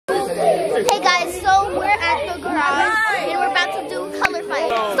guys, so we're at the garage and we're about to do color fight.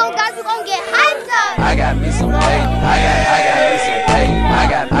 So guys, we're gonna get hyped up. I got me some pay. I got me some pay. I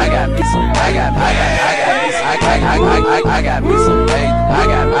got me some. I got me some pay. I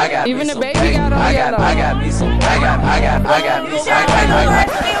got even the baby got on yellow. I got me some. I got me some.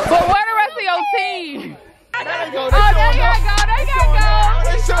 But where the rest of your team? Oh, there you go. There you go.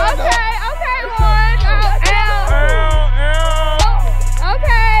 Okay, Lauren.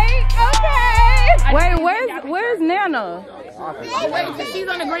 Okay. Wait, where's Nana? Oh, wait, because she's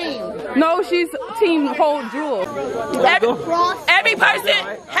on the green. No, she's team Hold Jewel. Every person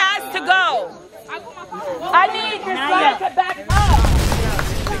has to go. I need this flag to back up.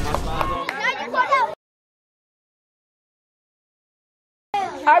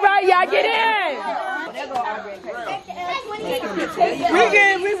 All right, y'all get in.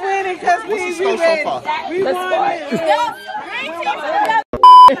 We winning because we ready. We won.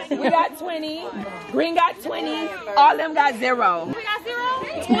 We got 20. Green got 20. All them got 0. We got 0?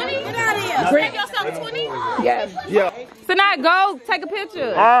 20? Get out of here. Green yourself 20? Yeah. So now go take a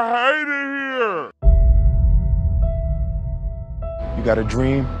picture. I hate it here. You got a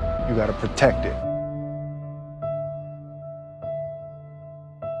dream, you got to protect it.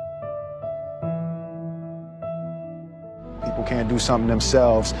 People can't do something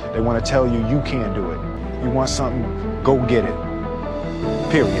themselves. They want to tell you you can't do it. You want something, go get it.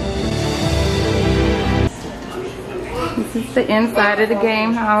 Period. This is the inside of the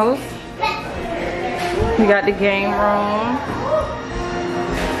game house. We got the game room.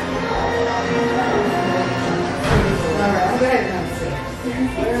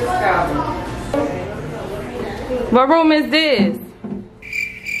 What room is this?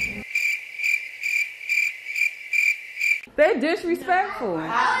 They're disrespectful.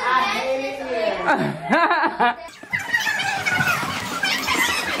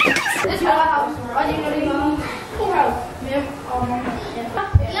 This house.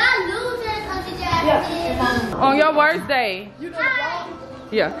 On your worst day.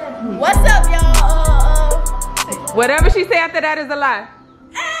 Yeah. What's up, y'all? Whatever she say after that is a lie.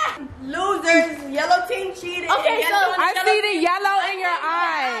 Losers. Yellow team cheated. Okay, so I see the yellow in your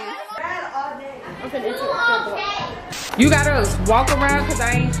eyes. You gotta walk around because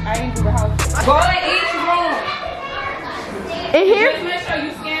I ain't do the house. Go in each room. In here? Just make sure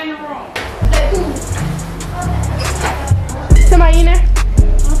you scan the room. Somebody in there?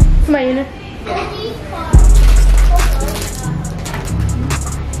 Somebody in there?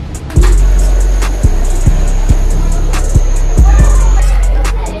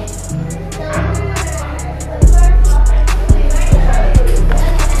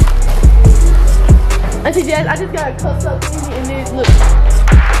 Auntie Jazz, I just got a cup up and then look.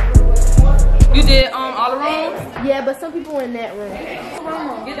 You did all the rooms? Yeah, but some people were in that room.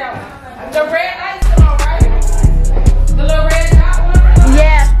 Get that one. The red light's still on, right? The little red dot one?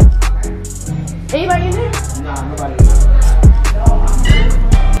 Yeah. Anybody in there? Nah, nobody.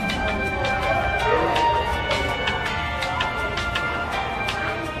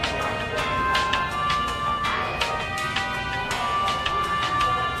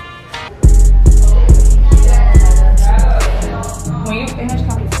 When you finish,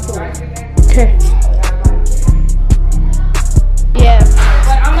 come to the store. Okay. Yeah.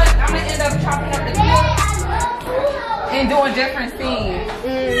 But I'm gonna end up chopping up the clips and doing different scenes.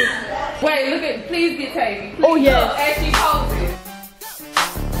 Wait, look at, please get Tavy. Please Oh, yeah. look as she poses.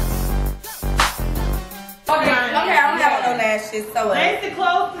 Okay, I don't have no lashes, so Raise the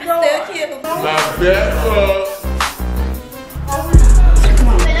clothes to go. still cute. Now that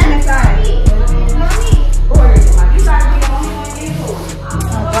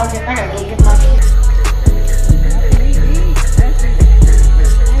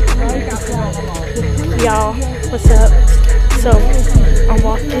Y'all, what's up? So, I'm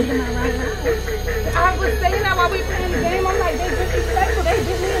walking. I was saying that while we were playing the game, I'm like, they disrespectful. They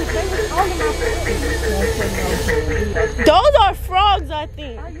did me and they Those are frogs, I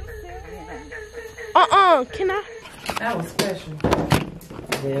think. Are you serious? Can I? That was special.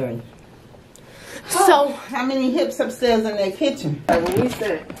 Very. So, How many hips upstairs in that kitchen? Like what we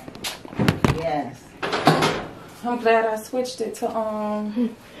said. Yes. I'm glad I switched it to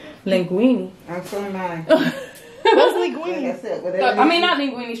linguine. I'm so mine. what's linguine? Like I said, whatever. I mean, not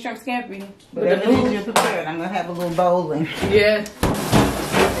linguine, shrimp scampi. Whatever it is you're prepared. I'm gonna have a little bowl and. Yeah.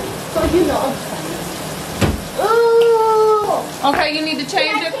 So, you know. Ooh. Okay, you need to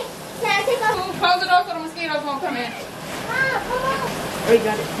change it. Can I take off? Close the door so the mosquitoes won't come in. Oh, you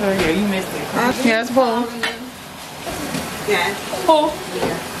got it. Oh, here, you missed it. Yeah, it's full. Yeah. Full.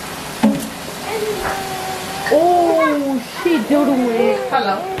 Oh, she doodling.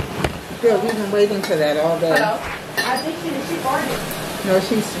 Hello. Still, we've been waiting for that all day. Hello? I think she ordered. No,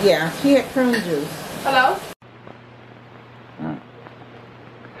 she had prune juice. Hello?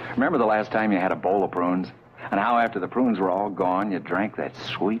 Remember the last time you had a bowl of prunes? And how after the prunes were all gone, you drank that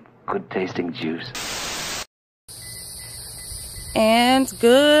sweet, good-tasting juice? And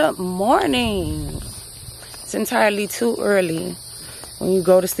good morning. It's entirely too early when you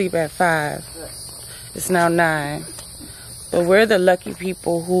go to sleep at 5. It's now 9. But we're the lucky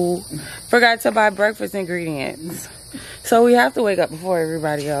people who forgot to buy breakfast ingredients. So we have to wake up before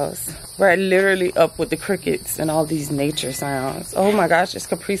everybody else. We're literally up with the crickets and all these nature sounds. Oh my gosh, there's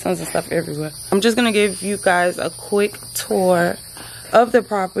Capri Suns and stuff everywhere. I'm just gonna give you guys a quick tour of the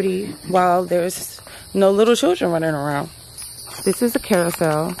property while there's no little children running around. This is a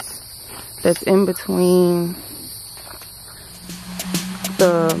carousel that's in between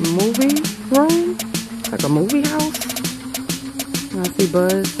the movie room. It's like a movie house. I see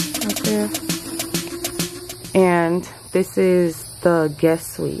Buzz right there. And this is the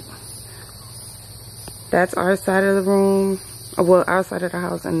guest suite. That's our side of the room. Well, our side of the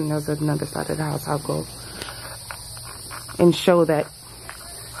house, and there's another side of the house. I'll go and show that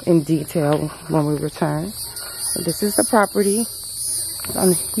in detail when we return. So this is the property. It's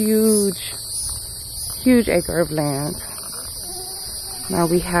on a huge, huge acre of land. Now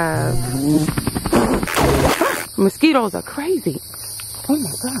we have... Mosquitoes are crazy. Oh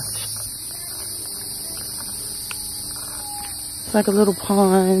my gosh. It's like a little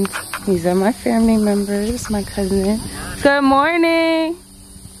pond. These are my family members, my cousin. Good morning.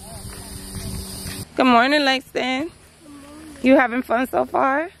 Good morning, Langston. You having fun so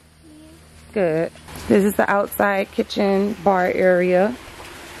far? Good. This is the outside kitchen bar area.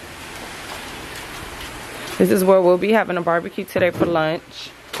 This is where we'll be having a barbecue today for lunch.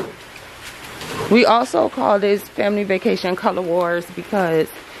 We also call this Family Vacation Color Wars because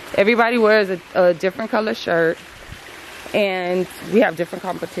everybody wears a different color shirt and we have different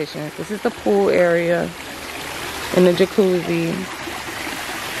competitions. This is the pool area and the jacuzzi.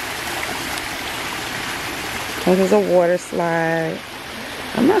 This is a water slide.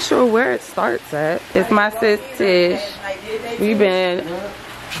 I'm not sure where it starts at. It's my sis Tish. We've been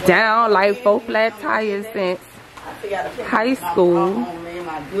down like 4 flat tires since high school.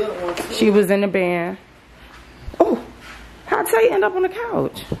 She was in the band. Oh, how'd you end up on the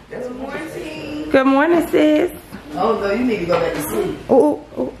couch? Good morning. Good morning, sis. Oh, no, you need to go back to sleep. Oh,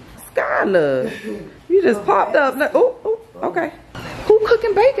 Skylar. You just popped up. Like, oh, okay. Who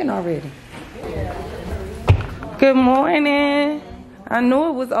cooking bacon already? Good morning. I knew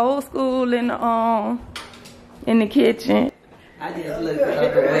it was old school in the kitchen. I just looked the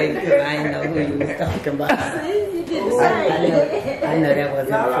other way because I didn't know who you was talking about. I know that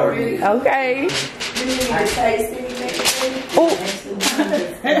wasn't for me. Okay. Oh.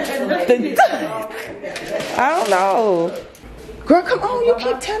 I don't know. Girl, come on. You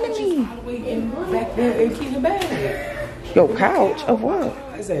keep telling me. Back there and keep the bag. Your couch? Of what?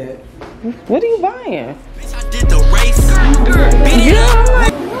 I said. What are you buying? I did the race.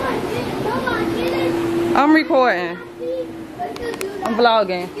 I'm recording. I'm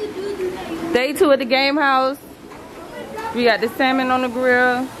vlogging. Day 2 at the game house. We got the salmon on the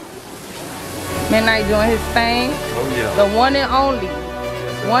grill. Midnight doing his thing. Oh yeah. The one and only.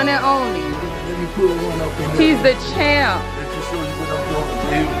 One and only. He's the champ.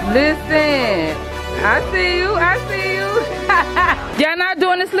 Listen. I see you. Y'all not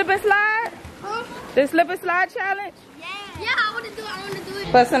doing the slip and slide? Huh? The slip and slide challenge? Yeah, I want to do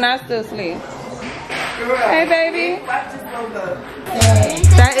it. But I still sleep. Hey, baby.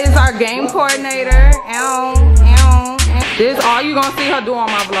 That is our game coordinator. This is all you gonna see her do on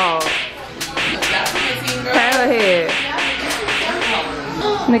my vlog. Pat her head.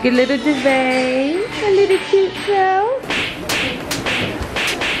 Look at little Devay. A little cute girl.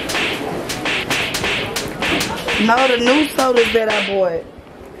 No, the new sodas that I bought.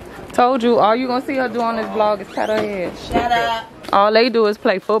 Told you, all you gonna see her do on this vlog is pat her head. Shut up. All they do is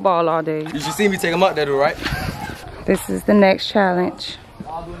play football all day. You should see me take them out there, though, right? This is the next challenge.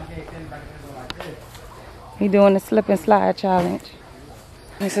 He doing the slip and slide challenge.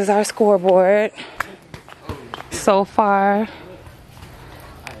 This is our scoreboard. So far,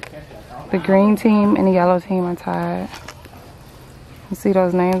 the green team and the yellow team are tied. You see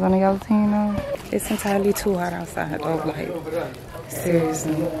those names on the yellow team though? It's entirely too hot outside though, like,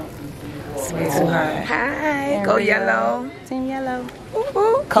 seriously. It's way too hot. Hi, go yellow. Team yellow.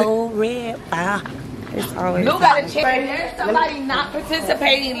 Cold red. It's always You gotta check. There's somebody not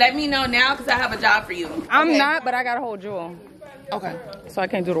participating. Let me know now because I have a job for you. I'm not, but I got a whole jewel. Okay. So I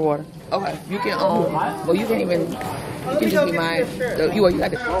can't do the water. Okay. You can well you can even you can just be mine. You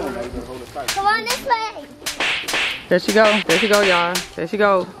got this. Come on this way. There she go. There she go, y'all. There she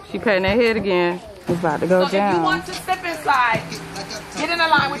go. She patting that head again. It's about to go So down. if you want to step inside, get in the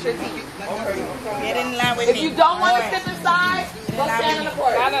line with your teeth. Get in line with If me. you don't want to step inside, go stand in the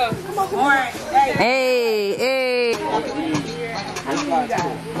court. Come on. Hey, hey.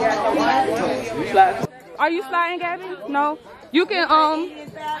 Are you sliding, Gabby? No. You can,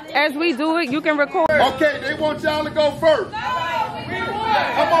 as we do it, you can record. Okay, they want y'all to go first.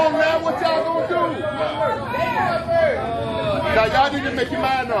 Come on now, what y'all gonna do? Now y'all need to make your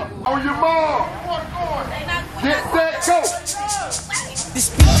mind up. On your mom. Get set, go. This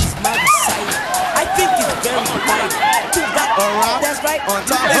beat is my recital. I think it's very vital. That's right. On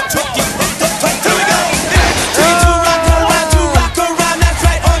top of tricky. Here we go. Tricky to rock around. That's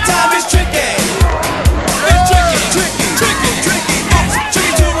right. On time is tricky. It's tricky.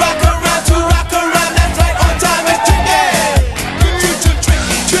 Tricky to rock around. That's right. On time is tricky.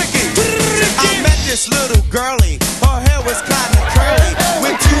 Tricky. I met this little girlie. Her hair was kinda curly.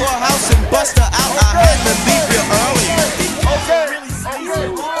 Went to her house and bust her out. I had to leave real early.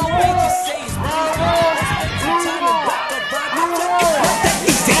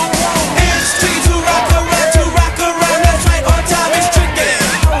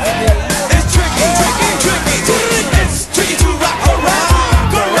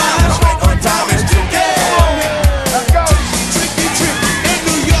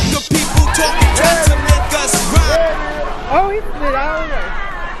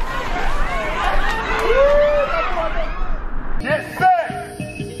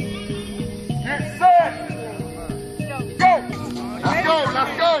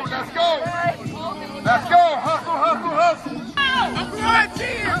 Let's go, hustle.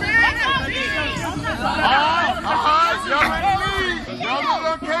 Y'all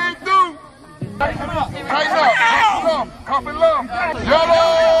done came through. Tighten up, cuff and love.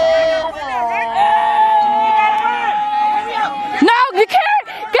 Yellow! No, you can't.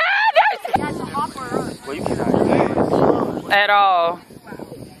 God, at all.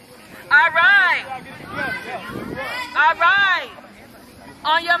 All right.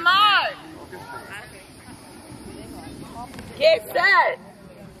 On your mark. Get set.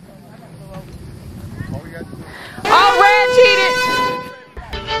 All red cheated.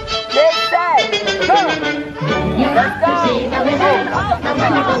 Get set. Go. Let's go.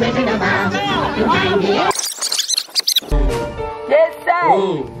 Get set.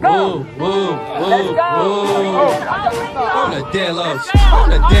 Go. Let's go. On the delos.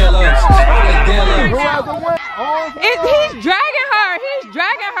 He's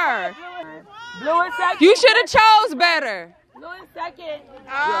dragging her. Blue in second. You should have chose better. Blue in second.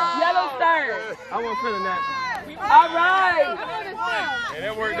 Yellow third. I wasn't feeling that. All right. And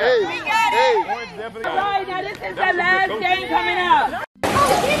that worked out. All right, now this is the last game coming up.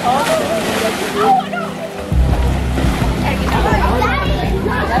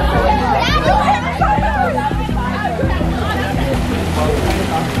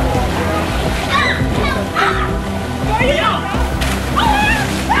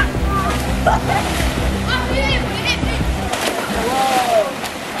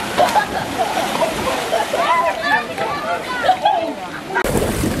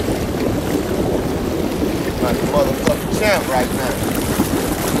 Like a motherfucking champ right now.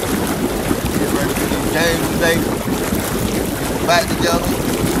 Get ready for these games today. Get back together.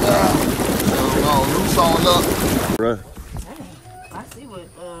 Loose all up. Bruh. I see what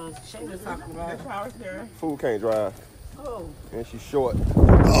Shayla's talking about. Fool can't drive. Oh. And she's short.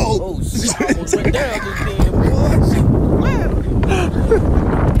 Oh, shit. I almost went down just then, boy.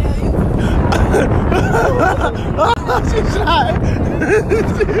 She's shot.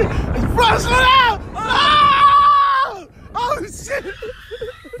 Bro, slow down! Oh, shit!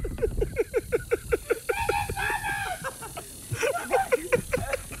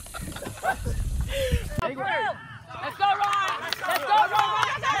 Let's go, Ryan! Let's go,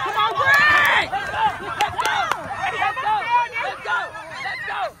 Ryan! Come on, Greg!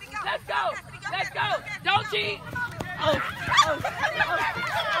 Let's go! Don't cheat!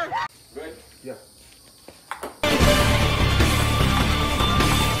 Good? Yeah.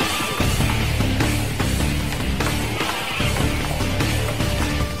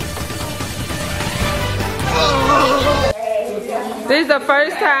 This is the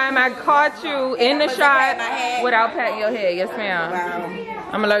first time I caught you in the shot without patting your head. Yes, ma'am. Wow.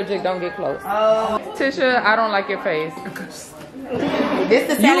 I'm allergic. Don't get close. Oh. Tisha, I don't like your face. This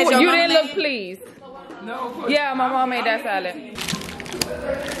the salad You didn't look pleased. No. Yeah, my mom made that salad.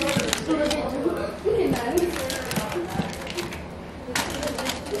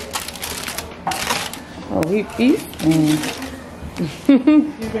 Oh, he's You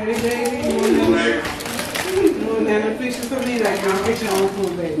ready, baby? You want to fix something like I'm fixing your own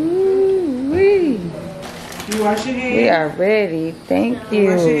food, baby. Ooh-wee. You wash your hands. We are ready. Thank you.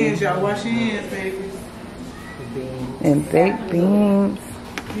 Wash your hands, y'all. Wash your hands, baby. And baked beans.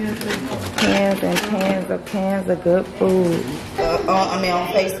 Cans of good food. I mean, on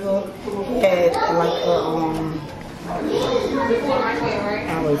Facebook, we had like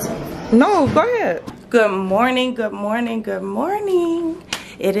No, go ahead. Good morning, good morning, good morning.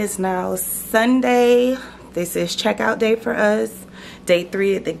 It is now Sunday. This is checkout day for us. Day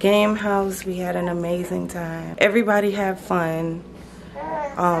 3 at the game house. We had an amazing time. Everybody had fun.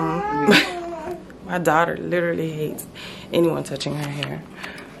 My daughter literally hates anyone touching her hair.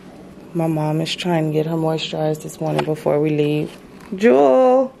 My mom is trying to get her moisturized this morning before we leave.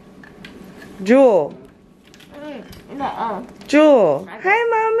 Jewel. Jewel. Jewel. Hey,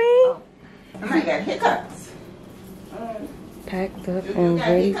 mommy. I got hiccups. Packed up and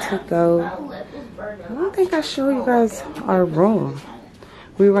ready to go. I don't think I showed you guys our room.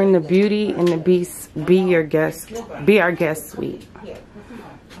 We were in the Beauty and the Beast Be Our Guest suite.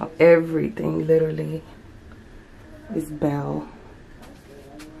 Everything literally is Belle.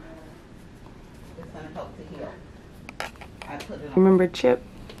 Remember Chip?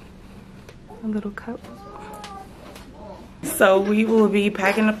 A little cup. So we will be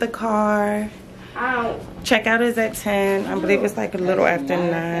packing up the car. Checkout is at 10. I believe it's like a little after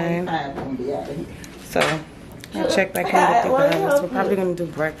 9. So I'll check back in with you guys. We're probably gonna do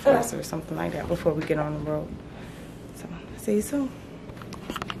breakfast or something like that before we get on the road. So see you soon.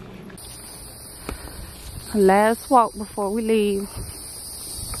 Last walk before we leave.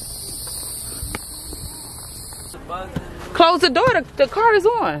 Close the door. The car is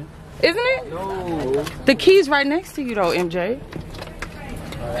on, isn't it? No. The key's right next to you though, MJ.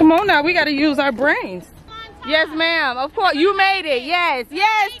 Come on now, we gotta use our brains. Yes, ma'am. Of course, you made it. Yes,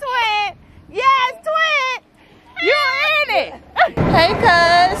 yes, twin. Yes, twin. You're in it. Hey,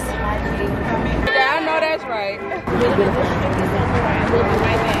 cuz. Yeah, I know that's right.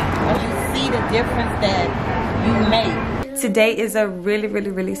 You see the difference that you make. Today is a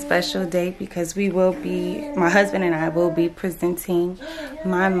really special day because my husband and I will be presenting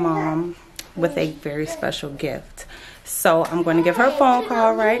my mom with a very special gift. So I'm going to give her a phone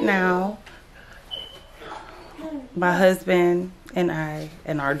call right now. My husband and I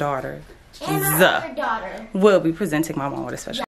and our daughter will be presenting my mom with a special